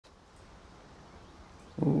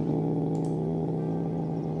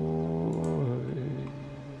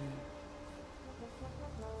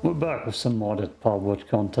We're back with some modded Palworld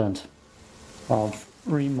content. I've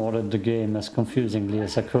remodded the game as confusingly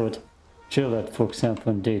as I could. Chillet, for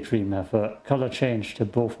example, and Daedream have a color change. They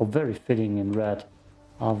both are very fitting in red.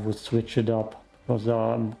 I would switch it up because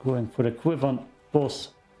I'm going for the Quivern boss,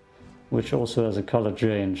 which also has a color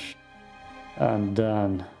change. And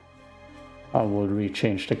then I will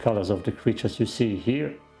rechange the colors of the creatures you see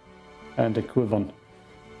here and the Quivern.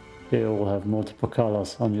 They all have multiple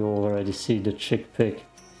colors, and you already see the Chikipi.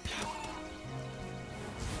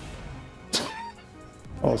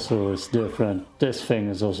 Also it's different. This thing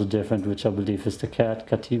is also different, which I believe is the cat,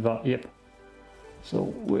 Cativa, yep. So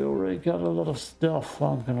we already got a lot of stuff.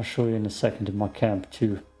 I'm gonna show you in a second in my camp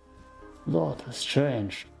too. A lot has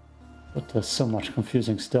changed. But there's so much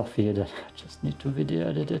confusing stuff here that I just need to video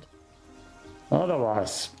edit it.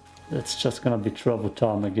 Otherwise, it's just gonna be trouble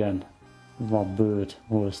time again. With my bird,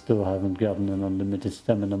 who I still haven't gotten an unlimited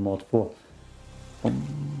stamina mod for.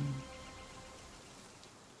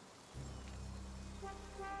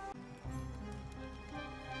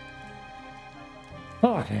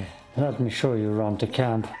 Okay, let me show you around the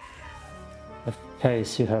camp. In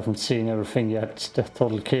case you haven't seen everything yet, the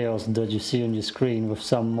total chaos that you see on your screen with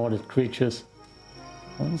some modded creatures.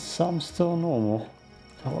 And some still normal,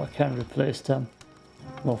 so I can replace them.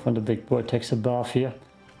 Well, when the big boy takes a bath here,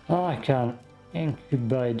 I can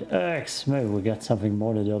incubate eggs. Maybe we get something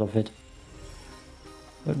modded out of it.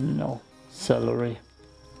 But no, celery.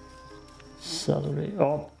 Celery,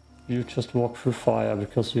 oh. You just walk through fire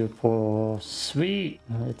because you're poor. Sweet.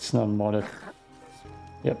 It's not modded.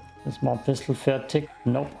 Yep. Is my pistol fertig?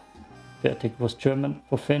 Nope. Fertig was German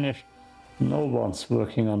for finish. No one's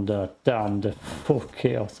working on that. Damn, the full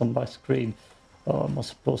chaos on my screen. Oh, am I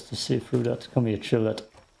supposed to see through that? Come here, Chillet.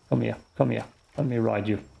 Come here. Come here. Let me ride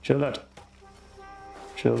you. Chillet.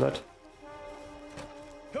 Chillet.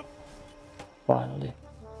 Finally.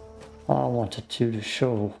 I wanted to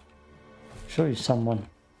show you someone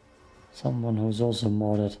who's also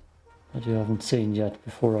modded that you haven't seen yet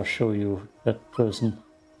before I show you that person,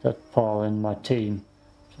 that pal in my team.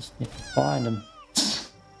 Just need to find him.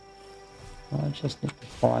 I just need to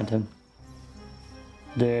find him.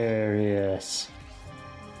 There he is.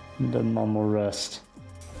 The Mama Rest.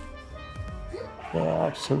 The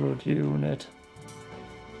absolute unit.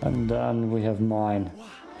 And then we have mine.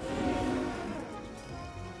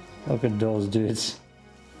 Look at those dudes.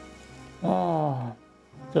 Ah.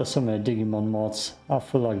 There's so many Digimon mods. I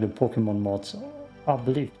feel like the Pokemon mods, I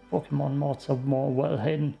believe the Pokemon mods are more well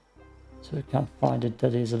hidden, so you can't find it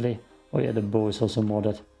that easily. Oh yeah, the bow is also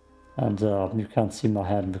modded. And you can't see my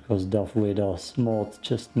head because Darth Vader's mod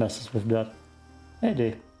just messes with that.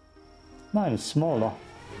 Hey, mine is smaller.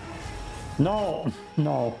 No,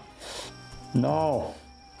 no, no.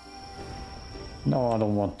 No, I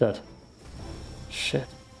don't want that. Shit.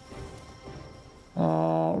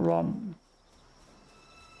 Run.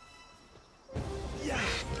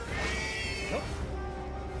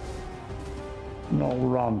 No,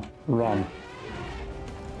 run, run.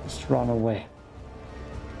 Just run away.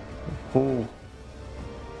 Fool.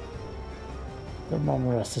 The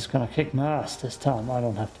Mama Rest is gonna kick my ass this time. I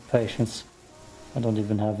don't have the patience. I don't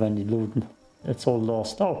even have any loot. It's all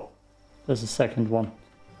lost. Oh, there's a second one.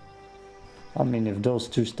 I mean, if those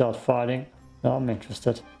two start fighting, I'm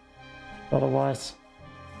interested. Otherwise,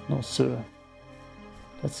 no sir.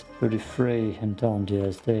 That's pretty free, and down there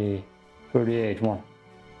is the 38 one.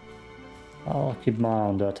 I'll keep my eye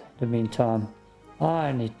on that. In the meantime,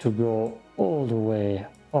 I need to go all the way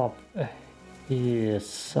up here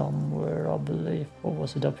somewhere, I believe. Or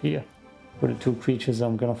was it up here? For the two creatures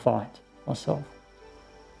I'm gonna find myself.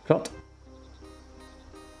 Cut.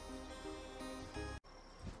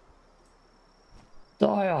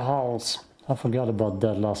 Direhowls. I forgot about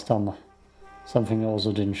that last time. Something I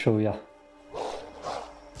also didn't show you.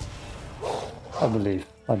 I believe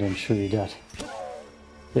I didn't show you that.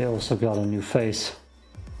 They also got a new face.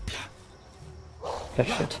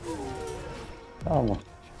 Catch it. I won't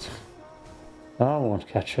catch it. I won't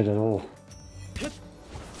catch it at all.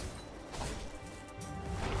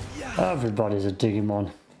 Everybody's a Digimon.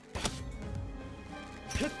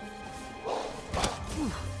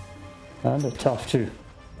 And they're tough too.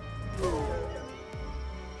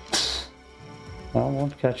 I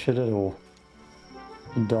won't catch it at all.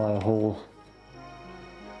 Direhowl.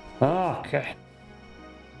 Okay.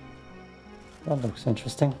 That looks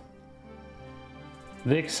interesting.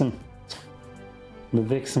 Vixen. The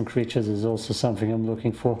Vixen creatures is also something I'm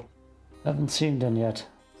looking for. Haven't seen them yet.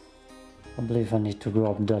 I believe I need to go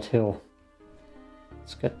up that hill.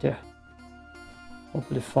 Let's get there.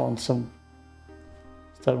 Hopefully found some.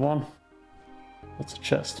 Is that one? That's a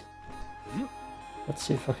chest. Let's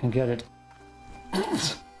see if I can get it.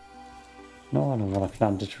 No, I don't want to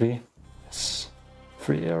climb the tree. Yes.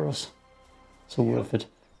 3 arrows. So worth it.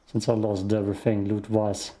 Since I lost everything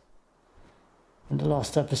loot-wise in the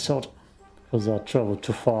last episode. Because I traveled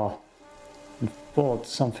too far and fought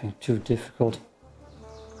something too difficult.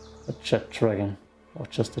 A JetDragon. Or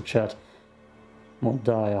just a Jet. More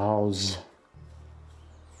Direhowl.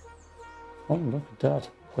 Oh, look at that.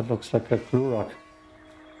 That looks like a Glurak.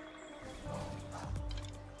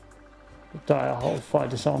 The Direhowl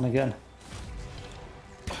fight is on again.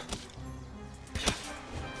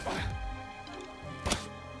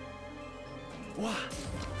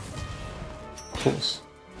 Of course.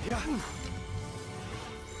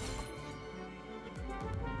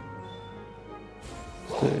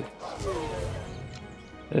 Stay.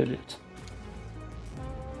 Idiot.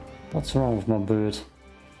 What's wrong with my bird?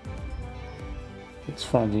 It's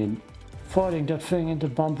fighting that thing in the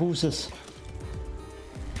bambooses.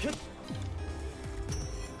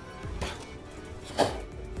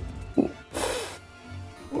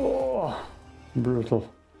 Oh,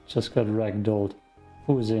 brutal. Just got ragdolled.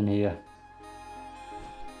 Who's in here?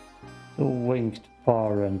 The winged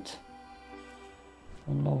parent.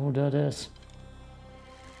 I don't know who that is.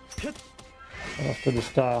 After the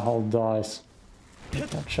Direhowl dies, I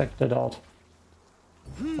can check that out.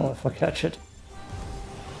 Oh, if I catch it.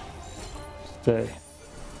 Stay.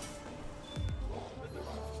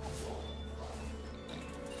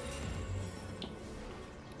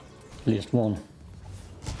 At least one.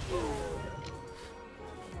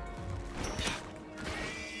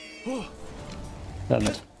 Damn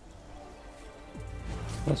it.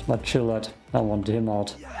 That's my Chillet. I want him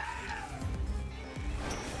out.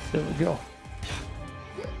 There we go.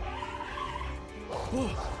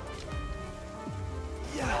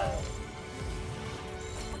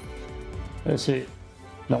 Let's see.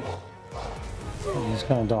 No. He's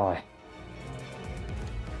gonna die.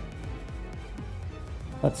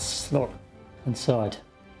 Let's look inside.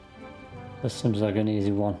 This seems like an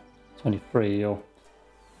easy one. 23, yo.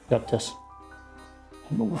 Got this.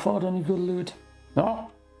 Not without any good loot.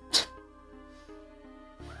 No.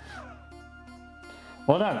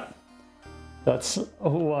 Well then. That's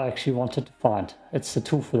who I actually wanted to find. It's the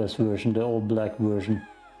toothless version, the old black version.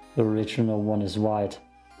 The original one is white.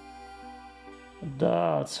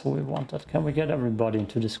 That's who we wanted. Can we get everybody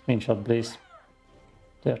into the screenshot, please?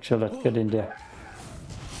 There, Chillet, get in there.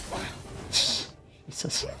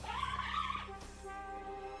 Jesus.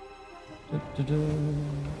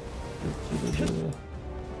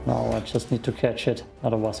 Now I just need to catch it,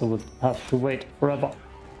 otherwise I would have to wait forever.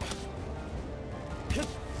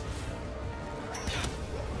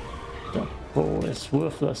 That bow is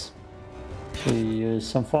worthless. We use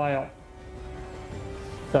some fire.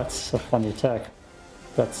 That's a funny attack.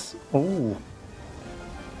 That's... oh!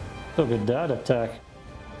 Look at that attack.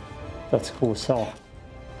 That's cool as hell.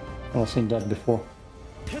 I've never seen that before.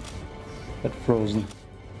 Get frozen.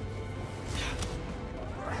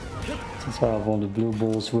 Since I have only blue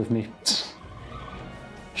balls with me.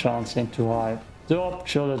 Chance ain't too high. Oh,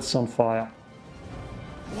 Chillet's on fire.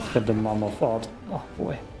 Get the mum of art. Oh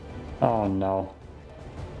boy. Oh no.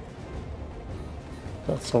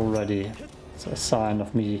 That's already a sign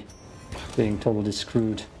of me being totally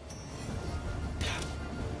screwed.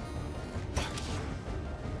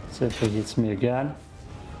 See if he hits me again.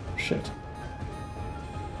 Shit.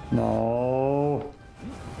 No.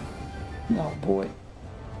 No, boy.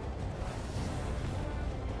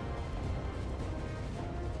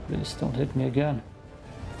 Please don't hit me again.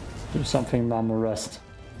 Do something, Mama, rest.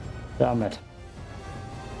 Damn it.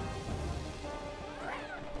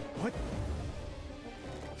 What?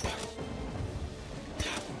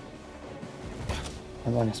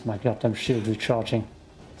 And when is my goddamn shield recharging?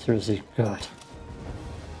 Seriously, God.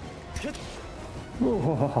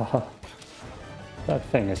 That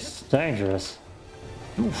thing is dangerous.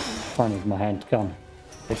 Oof, I need my hand gun.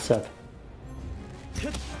 What's up?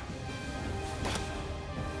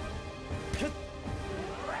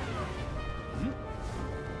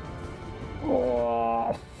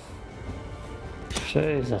 Oh,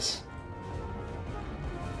 Jesus.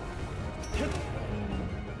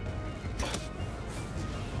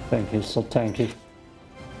 I think he's so tanky.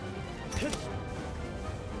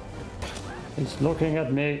 He's looking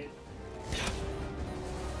at me.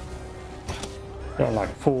 There are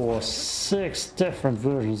like 4 or 6 different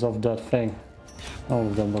versions of that thing. All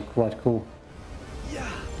of them look quite cool.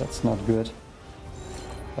 That's not good.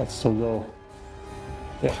 That's too low.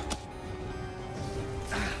 Yeah.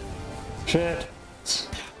 Shit.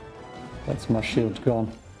 That's my shield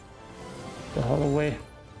gone. The hell away.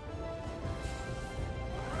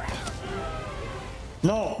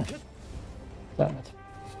 No! Damn it.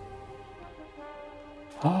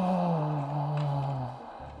 Ah,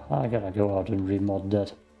 I gotta go out and remod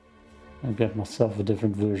that and get myself a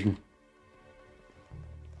different version.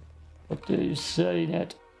 What do you say,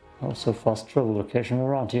 Ned? Also fast travel location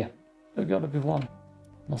around here. There gotta be one.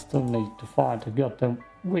 I still need to find the goddamn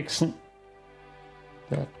Wixen.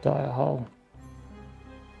 That Direhowl.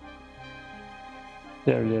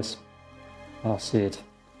 There it is. I see it.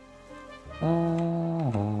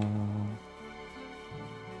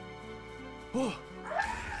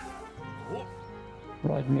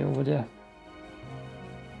 Right me over there.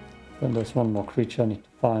 Then there's one more creature I need to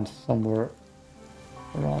find somewhere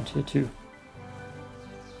around here too.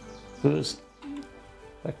 First,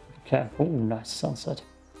 back to the camp. Oh, nice sunset.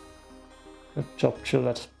 Good job,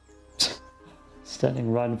 Chillet.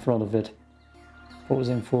 Standing right in front of it.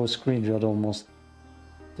 Posing for a screenshot almost.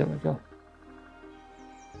 There we go.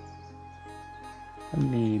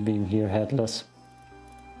 And me being here headless.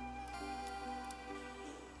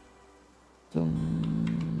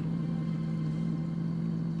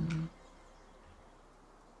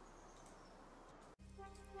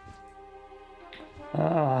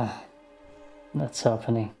 Ah, that's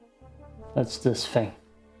happening. That's this thing.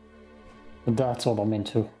 But that's what I'm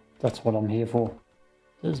into. That's what I'm here for.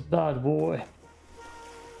 This bad boy.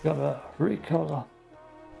 Got a recolor.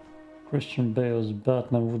 Christian Bale's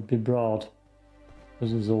Batman would be proud.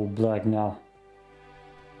 This is all black now.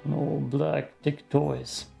 An all black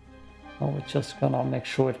Digtoise. Now we're just gonna make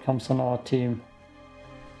sure it comes on our team.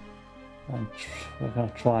 And we're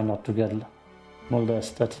gonna try not to get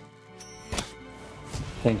molested.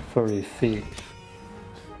 Pink furry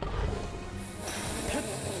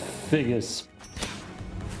figures.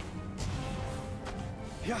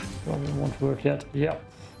 Probably won't work yet. Yeah.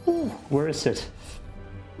 Ooh, where is it?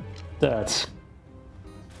 That.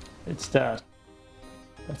 It's that.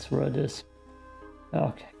 That's where it is.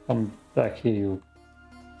 Okay, come back here, you.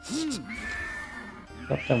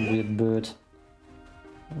 Goddamn weird bird.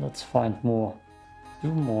 Let's find more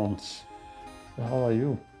Gabumons. The hell are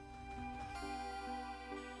you?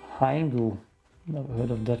 Haingu. Never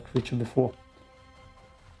heard of that creature before.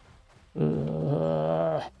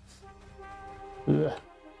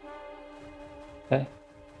 Okay.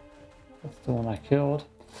 That's the one I killed.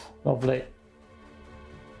 Lovely.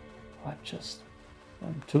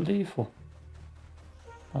 I'm too lethal.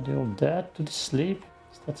 Are they all dead? Do they sleep?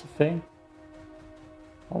 Is that a thing?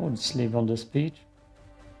 I wouldn't sleep on this beach.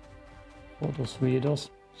 All those weirdos.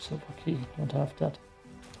 Super key, don't have that.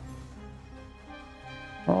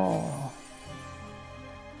 Oh.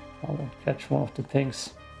 I won't catch one of the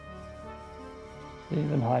pinks. They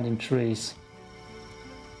even hide in trees.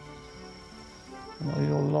 I know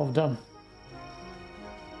you all love them.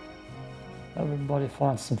 Everybody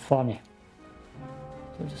finds them funny.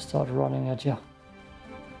 So they start running at you.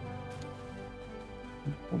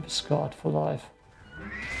 You'll be scarred for life.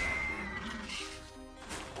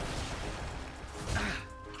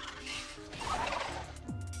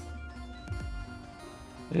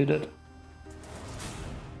 You did.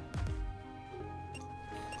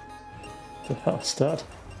 The hell's that?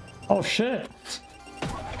 Oh shit!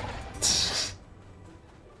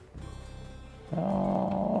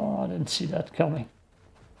 Oh, I didn't see that coming.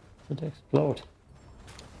 Did it explode?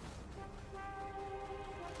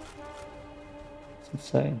 It's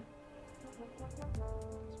insane.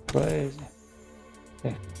 It's crazy.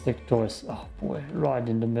 Okay, Digtoise. Oh boy, right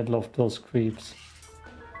in the middle of those creeps.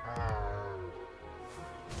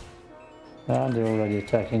 And they're already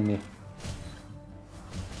attacking me.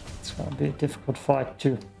 It's gonna be a difficult fight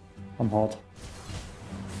too. I'm hot.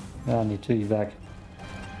 Yeah, I need to evac.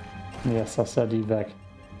 Yes, I said evac.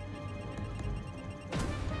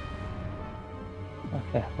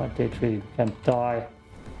 Okay, my Daedream can die.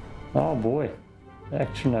 Oh boy,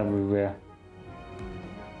 action everywhere.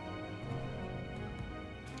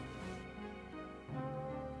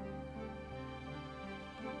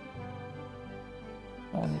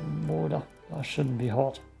 I need water. I shouldn't be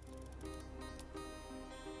hot.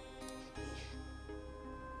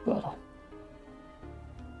 But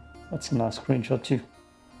that's a nice screenshot too.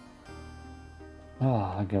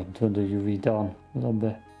 Ah, I got to turn the UV down a little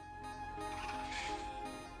bit.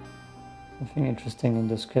 Something interesting in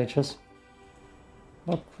those cages.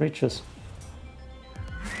 Not creatures.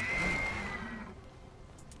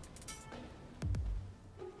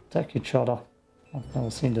 Attack each other. I've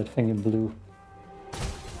never seen that thing in blue.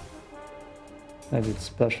 Maybe it's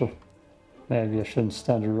special. Maybe I shouldn't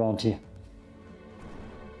stand around here.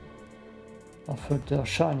 I've heard there are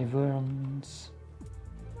shiny versions.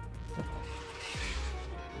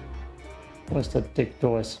 Where's that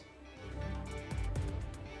Digtoise?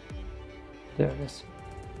 There it is.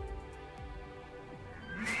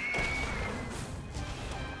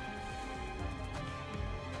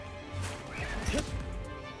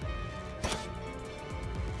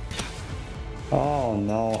 Oh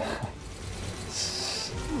no.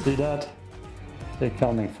 See that? They're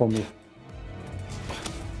coming for me.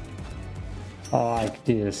 I like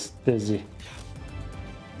this. Busy.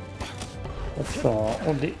 That's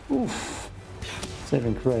only. Oof.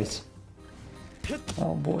 Saving grace.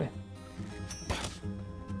 Oh boy.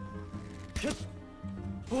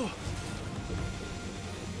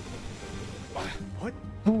 What?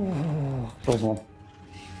 Ooh, close one.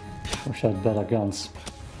 Wish I had better guns.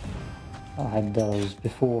 I had those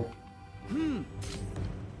before.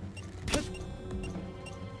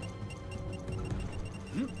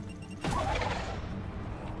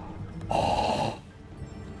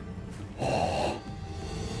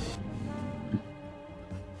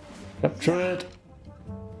 Capture it!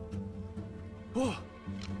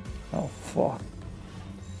 Oh fuck.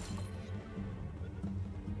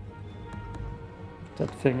 Get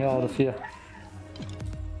that thing out of here.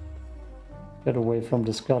 Get away from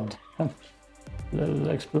this god. Little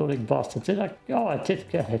exploding bastard. Did I? Oh, I did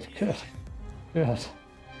get it. Good. Good.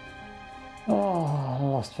 Oh, the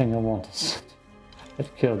last thing I want is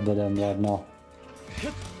get killed by them right now.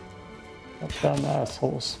 Goddamn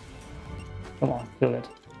assholes. Come on, kill it.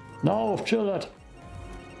 No, Chillet!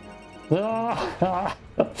 Ah! Ah!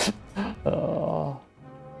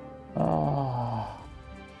 Ah!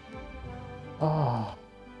 Ah!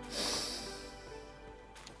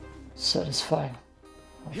 Satisfying.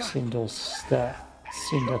 I've seen those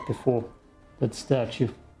seen that before. That statue.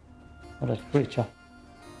 Or that creature.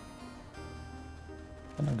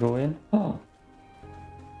 Can I go in? Oh!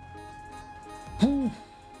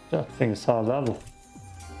 That thing is high level.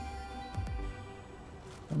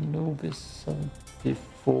 Anubis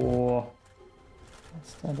 74.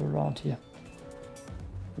 Let's stand around here.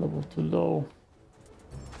 Level too low.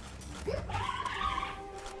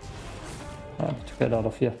 I need to get out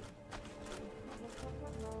of here.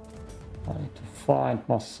 I need to find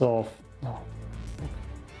myself. No.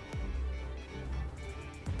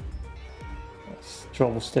 That's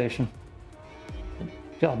trouble station.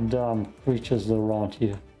 Goddamn creatures around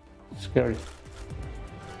here. Scary.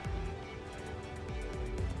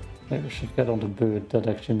 Maybe I should get on the bird, that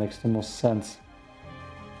actually makes the most sense.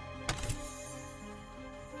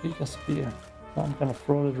 Bigger spear. I'm gonna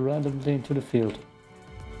throw it randomly into the field.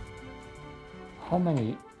 How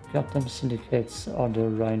many goddamn syndicates are there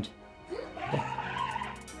around?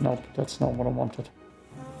 Nope, that's not what I wanted.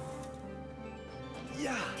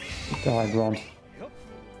 Hit the high ground.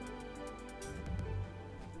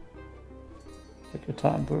 Take your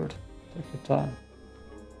time, bird. Take your time.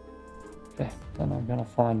 Okay, then I'm gonna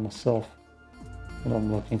find myself what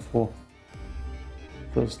I'm looking for.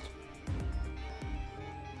 First.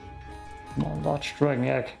 Come on, large dragon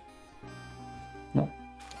egg. No.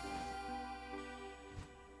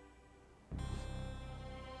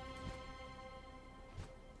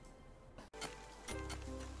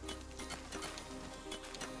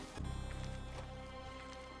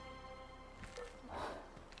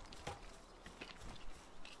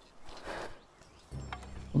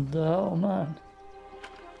 What the hell, man?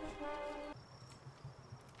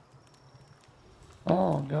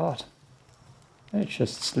 Oh god. It's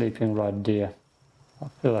just sleeping right there. I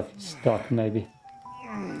feel like he's stuck, maybe.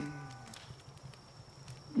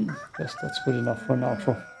 Guess that's good enough for an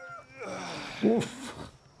outro. Oof!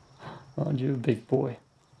 Aren't you a big boy?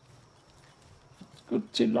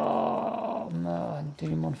 Godzilla! Man,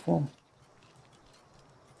 demon form.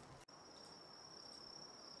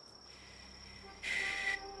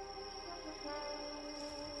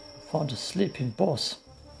 Found a sleeping boss.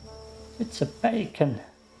 It's a bacon.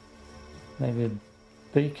 Maybe a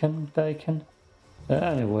bacon?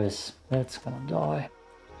 Anyways, it's gonna die.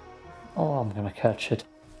 Oh, I'm gonna catch it.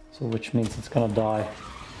 So which means it's gonna die.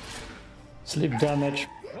 Sleep damage.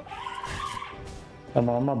 Am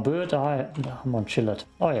I on my bird? I'm on Chillet.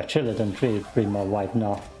 Oh yeah, Chillet and free my wife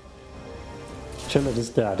now. Chillet is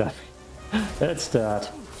dead. It's dead.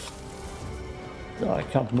 I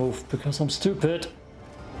can't move because I'm stupid.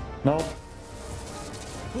 No.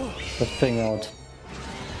 That thing out.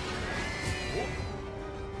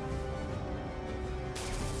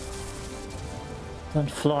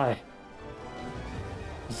 Don't fly.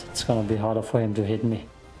 It's gonna be harder for him to hit me.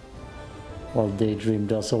 While Daedream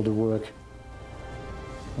does all the work.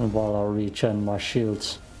 And while I regen my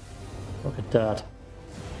shields. Look at that.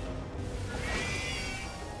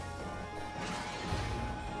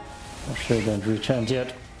 I sure don't rechant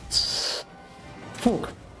yet.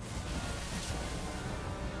 Fuck.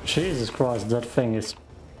 Jesus Christ, that thing is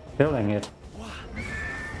killing it.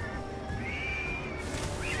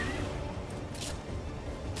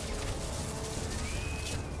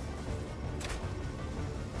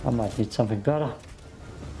 I might need something better.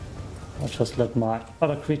 I'll just let my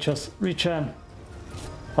other creatures regen.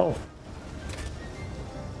 Oh.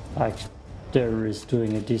 Like, there is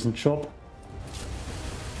doing a decent job.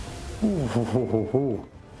 Ooh, hoo, hoo, hoo, hoo.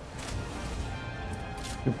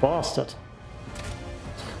 You bastard.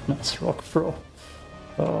 Nice rock, bro.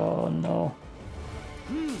 Oh no.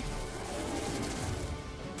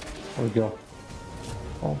 There we go.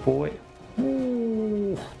 Oh boy.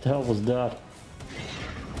 Ooh, what the hell was that?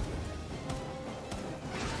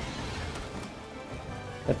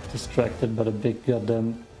 Got distracted by the big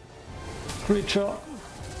goddamn creature.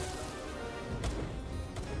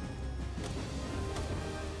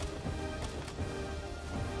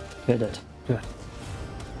 Hit it. Good.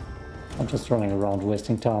 I'm just running around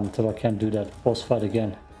wasting time until I can do that boss fight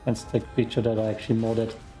again against the creature that I actually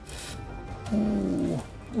modded. Ooh.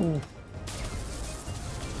 Ooh.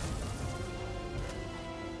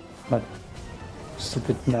 But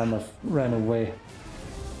stupid mammoth ran away.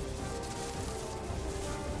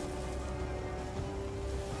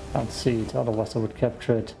 Can't see it, otherwise I would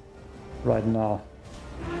capture it right now.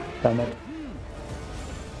 Damn it.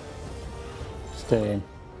 Stay in.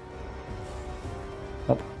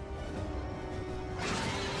 Up.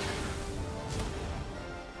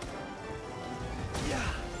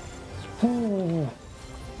 Ooh.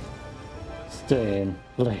 Stay in,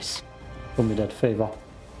 please. Do me that favor.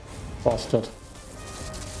 Bastard.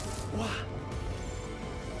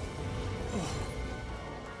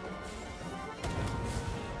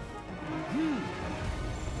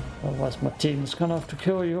 Otherwise my team is gonna have to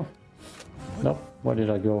kill you. Nope, where did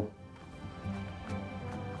I go?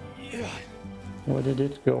 Where did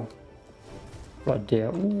it go? Right there.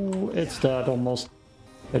 Ooh, it's that almost.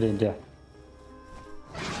 Get in there.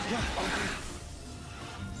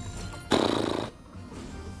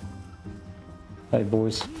 Hey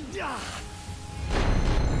boys.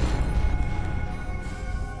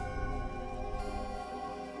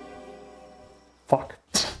 Fuck.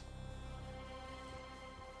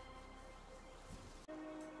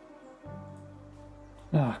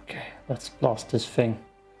 Okay, let's blast this thing.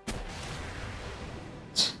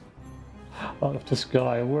 Out of the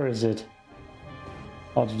sky, where is it?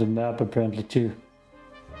 Out of the map apparently too.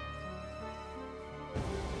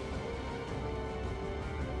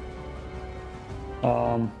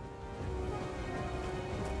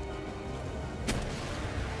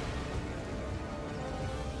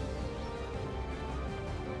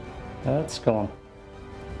 That's gone.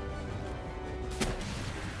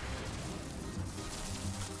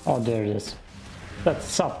 Oh, there it is. That's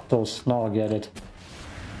Zapdos. Now I get it.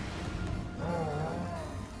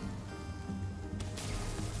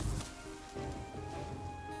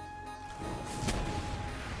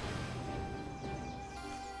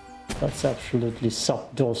 That's absolutely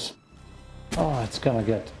Zapdos. Oh, it's gonna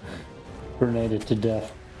get grenaded to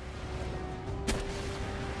death.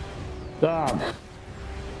 Damn!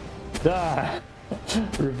 Die!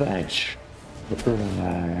 Revenge!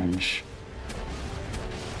 Revenge!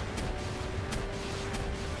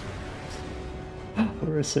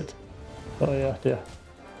 Where is it? Oh yeah, there.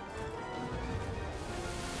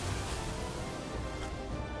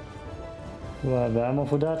 Do I have ammo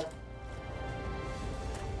for that?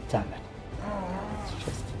 Damn it. It's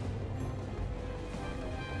just...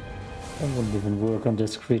 That wouldn't even work on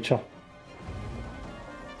this creature.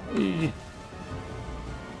 What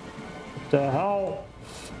the hell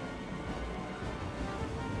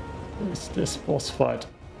is this boss fight?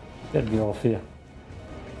 Get me off here.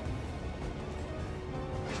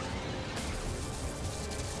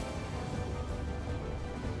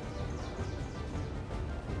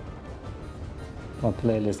 My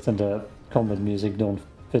playlist and the combat music don't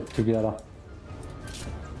fit together.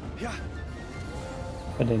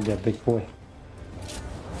 Get in there, big boy.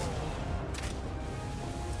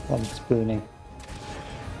 One is burning.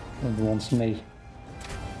 And wants me.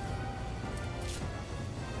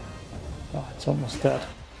 Oh, it's almost dead.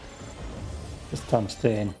 This time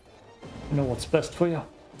stay in. You know what's best for you?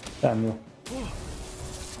 Damn you.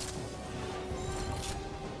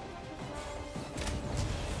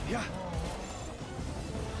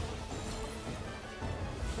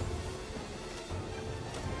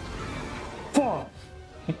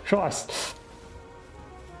 Christ.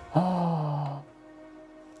 Ah.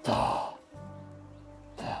 Ah.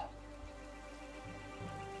 Ah.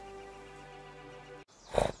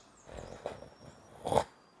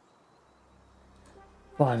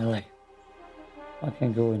 Finally. I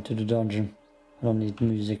can go into the dungeon. I don't need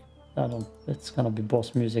music. It's gonna be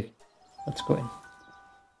boss music. Let's go in.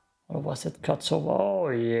 Otherwise it cuts over. Oh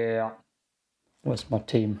yeah. Where's my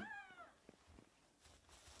team?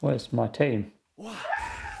 Where's my team?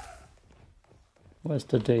 Where's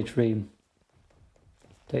the Daedream?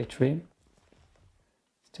 Daedream?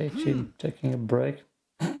 Is Daedream taking a break?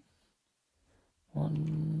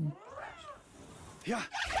 One. Yeah.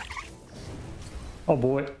 Oh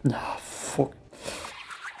boy. Ah, fuck.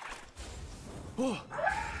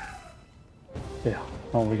 Yeah,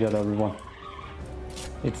 now we got everyone.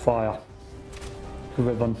 Hit fire.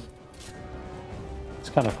 Quivern.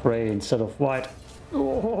 It's kind of grey instead of white.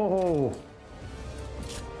 Oh!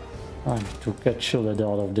 I need to get Chillet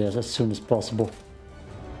out of there as soon as possible.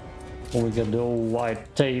 When we get the old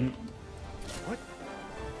white team. What?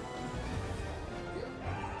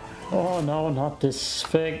 Oh no, not this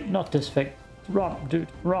thing. Not this thing. Run, dude,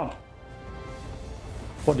 run.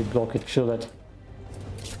 Body block it, Chillet.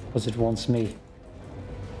 Because it wants me.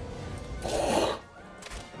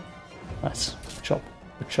 Nice. Good job.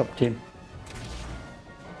 Good job, team.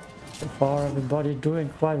 So far, everybody doing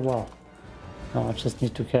quite well. Now I just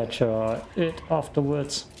need to catch it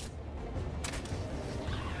afterwards.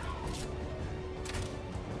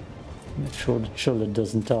 Make sure the Chillet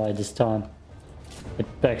doesn't die this time. It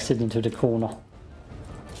backs it into the corner.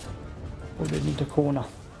 Put it in the corner.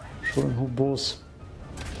 Show him who boss.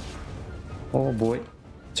 Oh boy.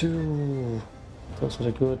 2. Those are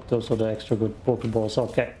the good, those are the extra good Pokeballs.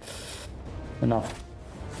 Okay. Enough.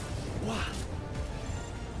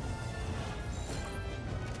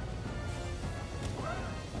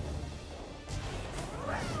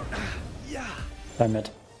 Damn it.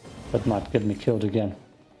 That might get me killed again.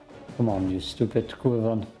 Come on, you stupid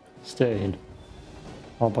Quivern. Stay in.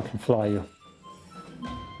 Hope I can fly you.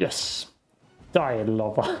 Yes! Die,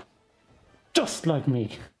 lover. Just like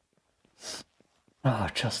me. Ah,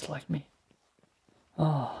 just like me.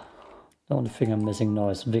 Ah, the only thing I'm missing now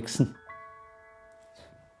is Vixen.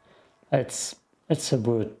 It's a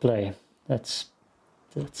word play. That's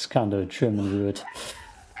kind of a German word.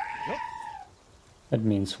 That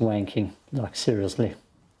means wanking, like seriously.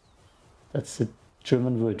 That's the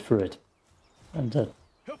German word for it. And that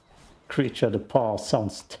creature, the paw,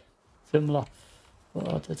 sounds similar,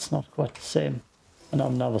 but it's not quite the same. And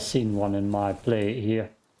I've never seen one in my play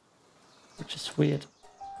here, which is weird.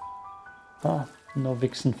 Ah, no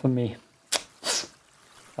Vixen for me.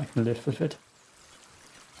 I can live with it.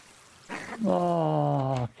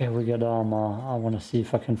 Ah, okay, we got armor. I want to see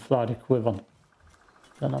if I can fly the Quivern.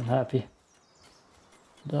 Then I'm happy.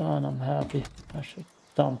 Then I'm happy. I should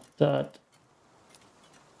dump that.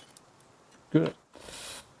 Good.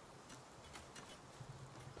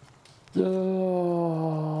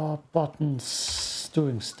 The buttons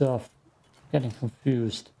doing stuff. Getting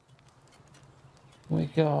confused. We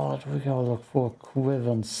gotta look for a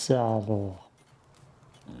Quivern saddle.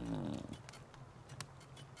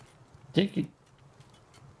 Diggy.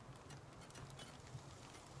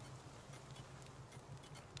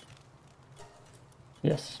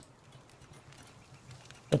 Yes.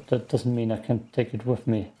 But that doesn't mean I can take it with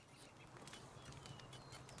me.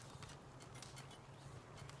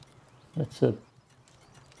 That's a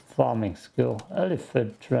farming skill.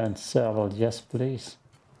 Elephant trans saddle, yes please.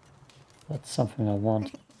 That's something I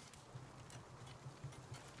want.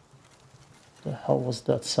 The hell was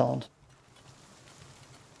that sound?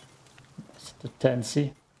 Is it the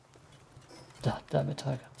Tansy? God damn it,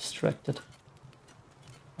 I got distracted.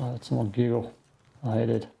 Oh, it's someone giggle. I hate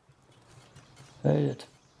it. Hate it.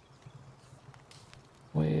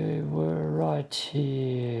 We were right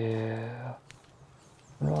here.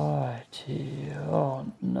 Right here. Oh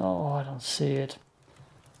no, I don't see it.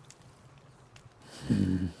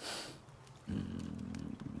 I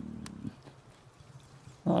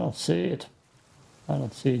don't see it. I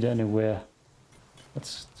don't see it anywhere.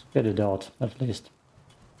 Let's get it out, at least.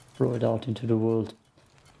 Throw it out into the world.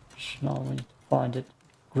 Now we need to find it.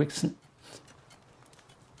 Quixen.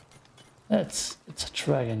 It's a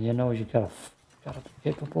dragon, you know, you gotta be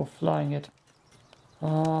capable of flying it.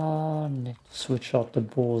 I need to switch out the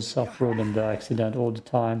balls. I throw them by accident all the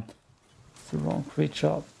time. It's the wrong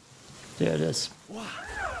creature. There it is.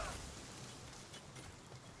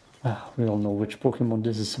 We all know which Pokemon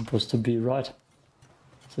this is supposed to be, right?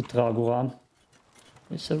 It's a Dragoran.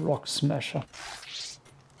 It's a Rock Smasher.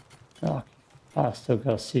 Okay. I still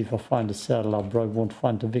gotta see if I find the saddle. I probably won't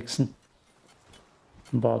find the Vixen.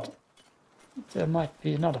 But there might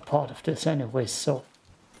be another part of this anyway, so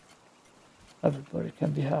everybody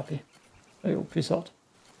can be happy. Hey, peace out.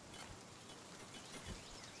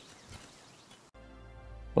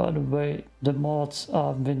 By the way, the mods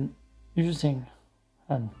I've been using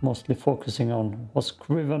and mostly focusing on was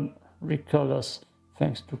Quivern Recolors,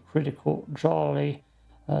 thanks to Critical Charlie.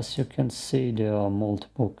 As you can see, there are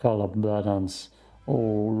multiple color buttons,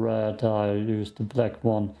 all red. I used the black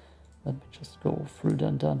one. Let me just go through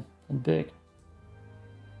them then, and big.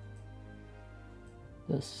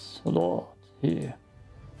 There's a lot here,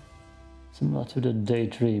 similar to the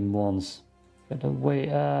Daedream ones. Get away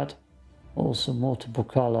at, also multiple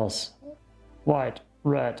colors, white,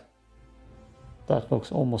 red. That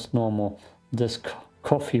looks almost normal. This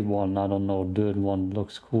coffee one, I don't know, dirt one,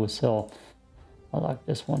 looks cool as hell. I like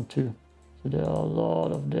this one too. So there are a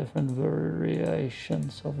lot of different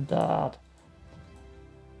variations of that.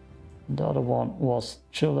 The other one was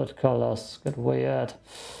Chillet colors, get away at,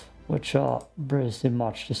 which are pretty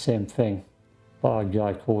much the same thing by a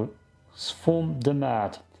guy called Sform the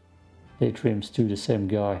Mad. Daydreams too, the same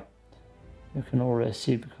guy. You can already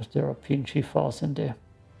see because there are PNG files in there.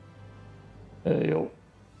 Yo.